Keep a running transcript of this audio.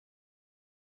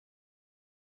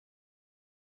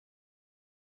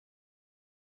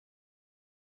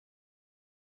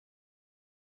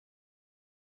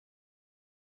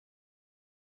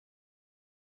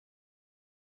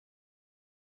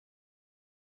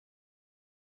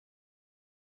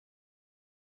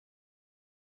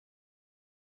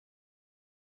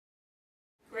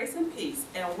Grace and peace,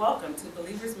 and welcome to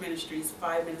Believers Ministries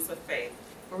 5 Minutes of Faith,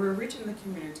 where we're reaching the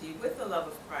community with the love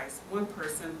of Christ, one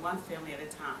person, one family at a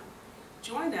time.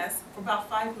 Join us for about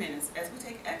 5 minutes as we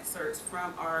take excerpts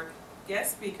from our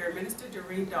guest speaker, Minister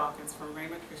Doreen Dawkins from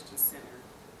Raymond Christian Center.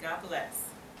 God bless.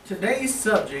 Today's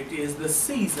subject is the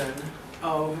season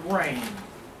of rain.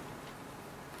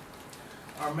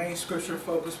 Our main scripture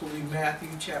focus will be Matthew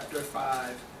chapter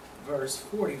 5, verse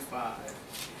 45.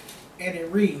 And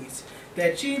it reads,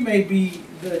 that ye may be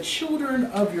the children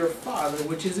of your Father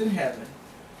which is in heaven.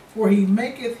 For he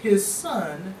maketh his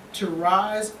sun to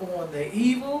rise on the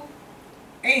evil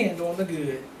and on the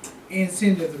good, and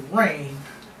sendeth rain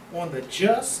on the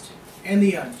just and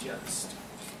the unjust.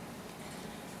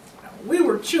 Now, when we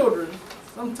were children,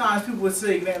 sometimes people would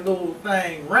sing that little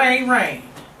thing, rain, rain,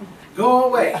 go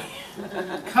away,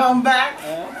 come back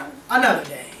another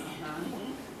day.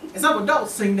 And some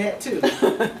adults sing that too.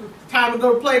 Time to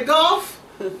go to play golf,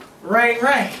 rain,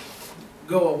 rain,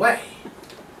 go away,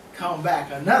 come back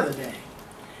another day.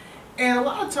 And a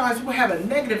lot of times people have a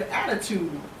negative attitude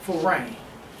for rain.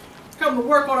 Come to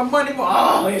work on a Monday morning,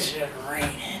 oh, it's just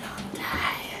raining, I'm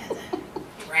tired,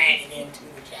 dragging into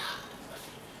the job.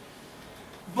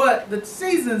 But the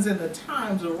seasons and the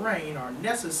times of rain are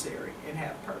necessary and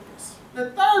have purpose.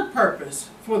 The third purpose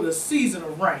for the season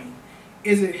of rain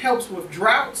is it helps with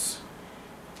droughts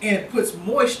and it puts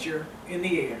moisture in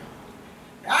the air.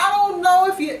 Now, I don't know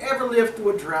if you ever lived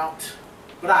through a drought,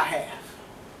 but I have.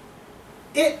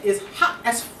 It is hot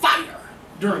as fire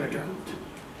during a drought.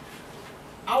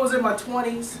 I was in my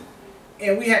 20s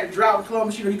and we had a drought in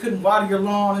Columbus. You know, you couldn't water your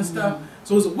lawn and stuff.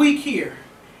 So it was a week here.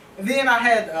 And then I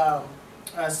had a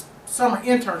summer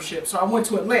internship, so I went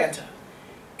to Atlanta.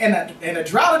 And a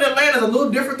drought in Atlanta is a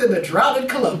little different than the drought in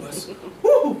Columbus.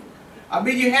 Woo! I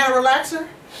mean, you had a relaxer,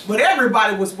 but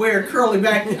everybody was wearing curly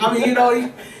back. I mean, you know,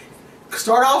 you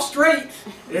start off straight.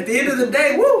 And at the end of the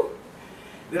day, woo!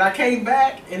 Then I came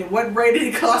back and it wasn't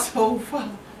raining because so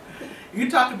fun. You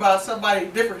talk about somebody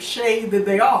different shade than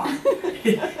they are.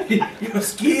 Your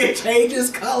skin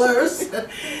changes colors.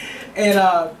 And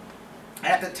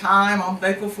at the time, I'm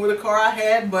thankful for the car I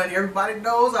had, but everybody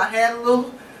knows I had a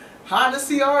little Honda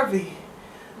CR-V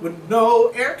with no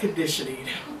air conditioning,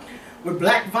 with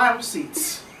black vinyl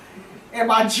seats. And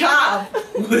my job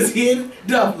was in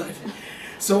Dublin.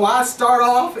 So I start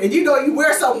off, and you know, you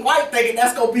wear something white thinking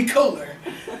that's going to be cooler.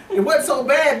 It wasn't so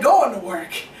bad going to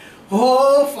work.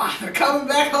 Oh, Father, coming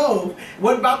back home.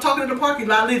 Wasn't about talking in the parking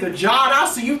lot either. John, I'll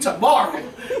see you tomorrow.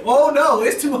 Oh, no,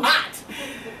 it's too hot.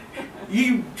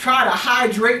 You try to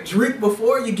hydrate, drink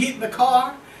before you get in the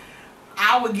car.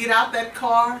 I would get out that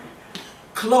car,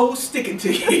 clothes sticking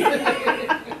to you.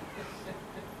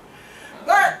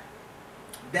 But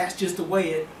that's just the way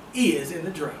it is in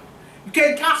the drought. You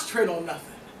can't concentrate on nothing.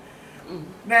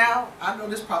 Now, I know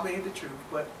this probably ain't the truth,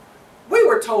 but we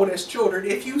were told as children,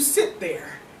 if you sit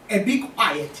there and be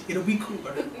quiet, it'll be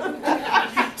cooler.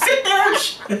 Sit there,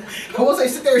 I won't say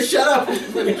sit there and shut up.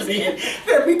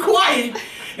 There, be quiet.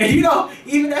 And you know,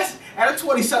 even as at a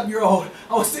 20-something-year-old,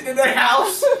 I was sitting in that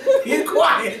house, being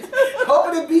quiet,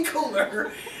 hoping it'd be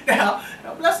cooler. Now,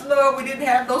 bless the Lord, we didn't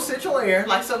have no central air,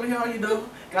 like some of y'all, you know,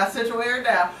 got central air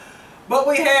now. But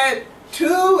we had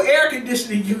 2 air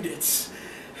conditioning units.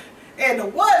 And the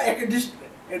one air conditioning,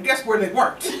 and guess where they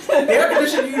weren't? The air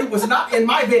conditioning unit was not in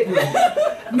my bedroom.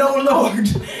 No, Lord.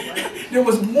 There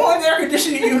was one air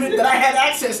conditioning unit that I had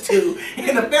access to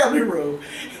in the family room.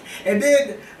 And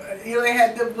then, you know, they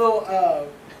had them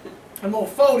little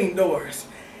folding doors.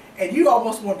 And you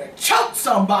almost wanted to choke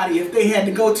somebody if they had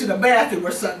to go to the bathroom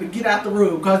or something to get out the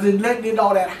room because it letting in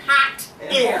all that hot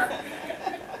air.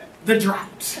 The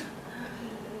drought.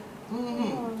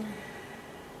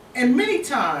 And many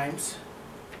times,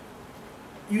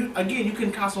 you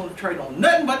can concentrate on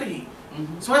nothing but the heat.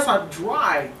 So that's our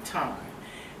dry time.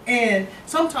 And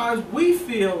sometimes we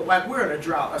feel like we're in a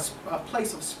drought, a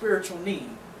place of spiritual need.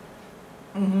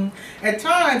 At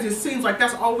times it seems like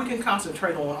that's all we can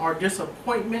concentrate on, our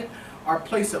disappointment, our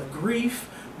place of grief,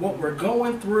 what we're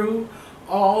going through,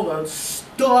 all the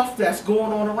stuff that's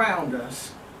going on around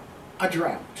us, a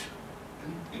drought.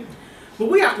 But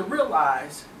we have to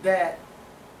realize that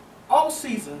all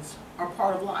seasons are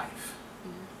part of life.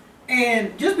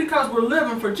 And just because we're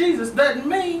living for Jesus doesn't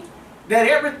mean that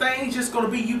everything's just going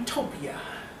to be utopia.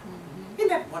 Isn't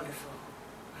that wonderful?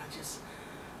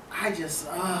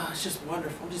 It's just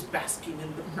wonderful. I'm just basking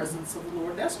in the presence of the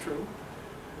Lord. That's true.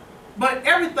 But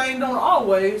everything don't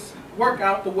always work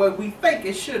out the way we think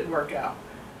it should work out.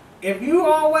 If you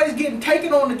always getting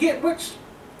taken on the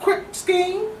get-rich-quick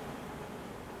scheme,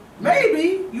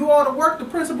 maybe you ought to work the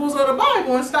principles of the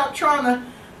Bible and stop trying to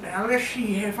now let's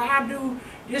see, if I do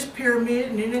this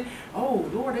pyramid and then, oh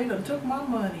Lord, they done took my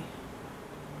money.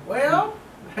 Well,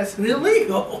 that's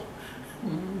illegal.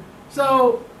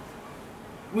 So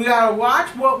we gotta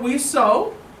watch what we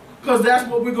sow, because that's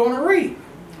what we're gonna reap.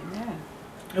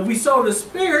 If we sow the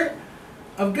Spirit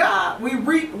of God, we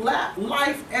reap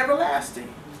life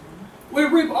everlasting. We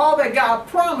reap all that God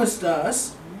promised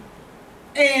us.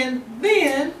 And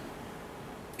then,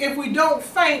 if we don't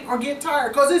faint or get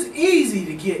tired, because it's easy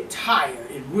to get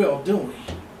tired in well doing,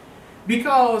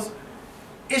 because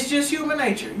it's just human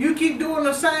nature. You keep doing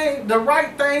the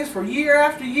right things for year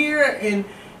after year,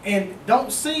 and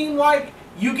don't seem like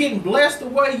you getting blessed the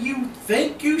way you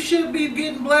think you should be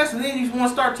getting blessed, and then you want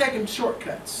to start taking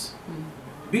shortcuts.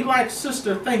 Be like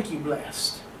Sister Think You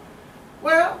Blessed.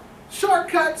 Well,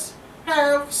 shortcuts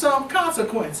have some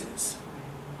consequences.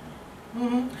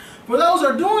 For those who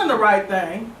are doing the right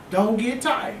thing, don't get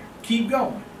tired. Keep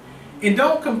going. And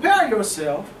don't compare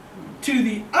yourself to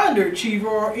the underachiever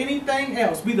or anything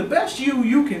else. Be the best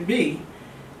you can be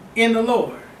in the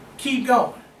Lord. Keep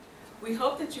going. We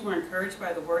hope that you were encouraged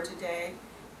by the word today.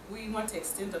 We want to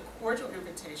extend a cordial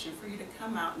invitation for you to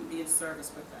come out and be in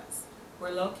service with us.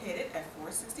 We're located at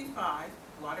 465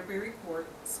 Waterbury Ct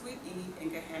Suite E in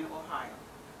Gahanna, Ohio.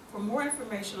 For more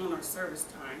information on our service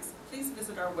times, please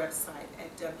visit our website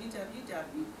at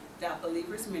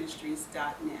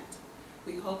www.believersministries.net.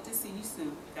 We hope to see you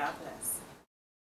soon. God bless.